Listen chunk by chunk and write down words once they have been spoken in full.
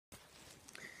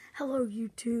Hello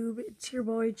YouTube, it's your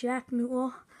boy Jack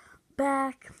Newell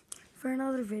back for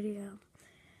another video.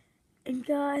 And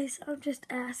guys, I'm just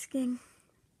asking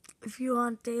if you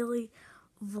want daily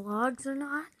vlogs or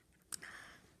not,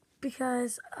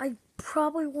 because I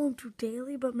probably won't do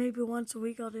daily, but maybe once a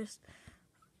week I'll just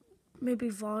maybe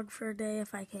vlog for a day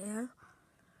if I can.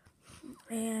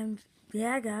 And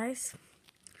yeah guys,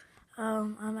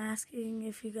 I'm asking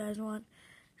if you guys want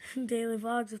daily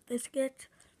vlogs. If this gets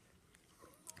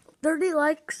 30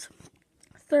 likes,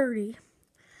 30,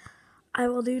 I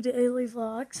will do daily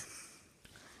vlogs.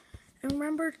 And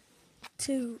remember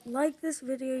to like this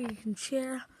video. You can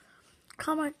share,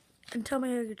 comment, and tell me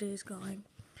how your day is going.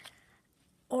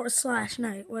 Or /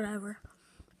 night, whatever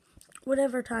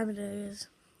time of day is.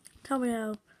 Tell me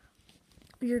how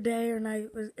your day or night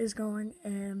is going.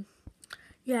 And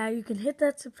yeah, you can hit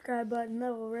that subscribe button. I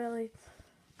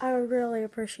would really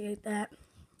appreciate that.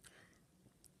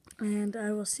 And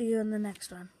I will see you in the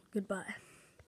next one. Goodbye.